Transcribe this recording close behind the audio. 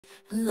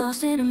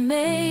lost in a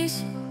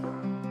maze,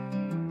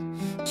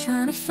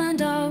 trying to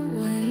find our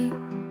way,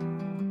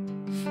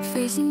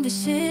 facing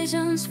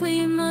decisions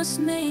we must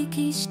make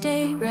each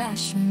day.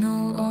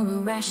 Rational or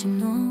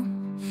irrational,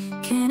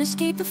 can't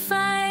escape the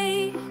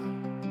fight.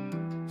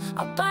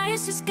 Our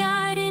bias is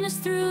guiding us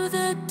through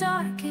the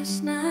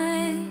darkest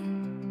night.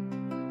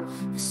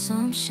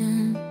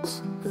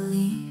 Assumptions,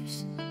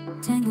 beliefs,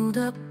 tangled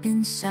up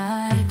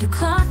inside. The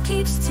clock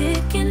keeps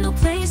ticking, no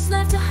place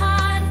left to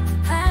hide. The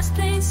past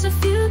paints the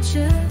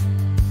future,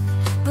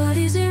 but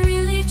is it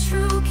really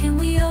true? Can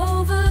we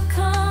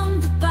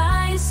overcome the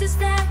biases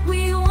that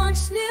we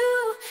once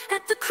knew?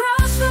 At the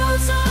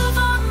crossroads of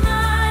our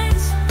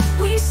minds,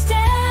 we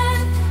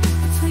stand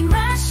between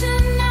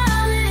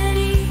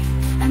rationality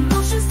and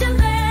emotions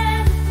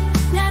demand.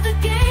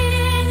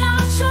 Navigating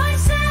our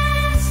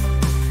choices,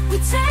 we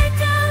take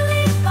a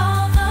leap.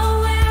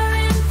 Although we're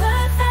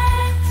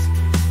imperfect,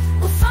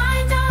 we'll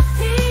find our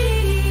peace.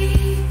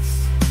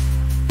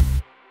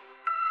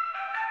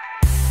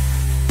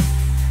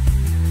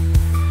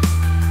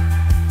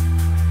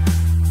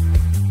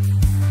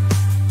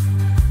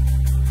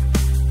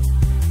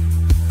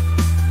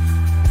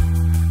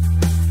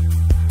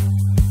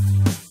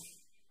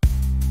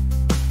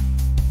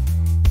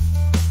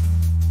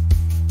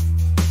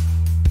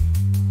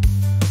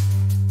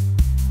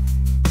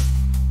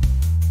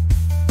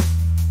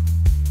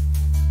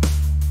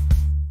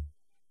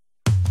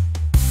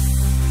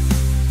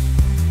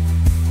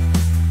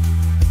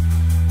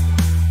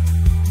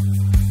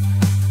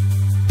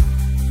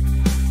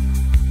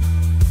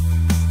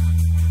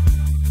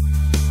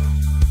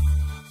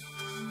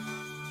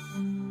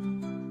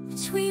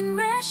 Between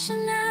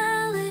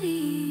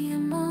rationality,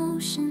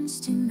 emotions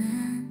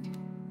demand.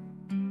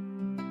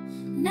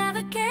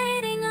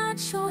 Navigating our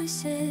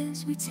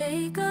choices, we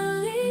take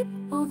a leap.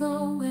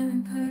 Although we're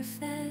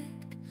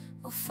imperfect,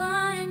 we'll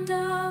find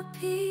our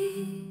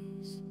peace.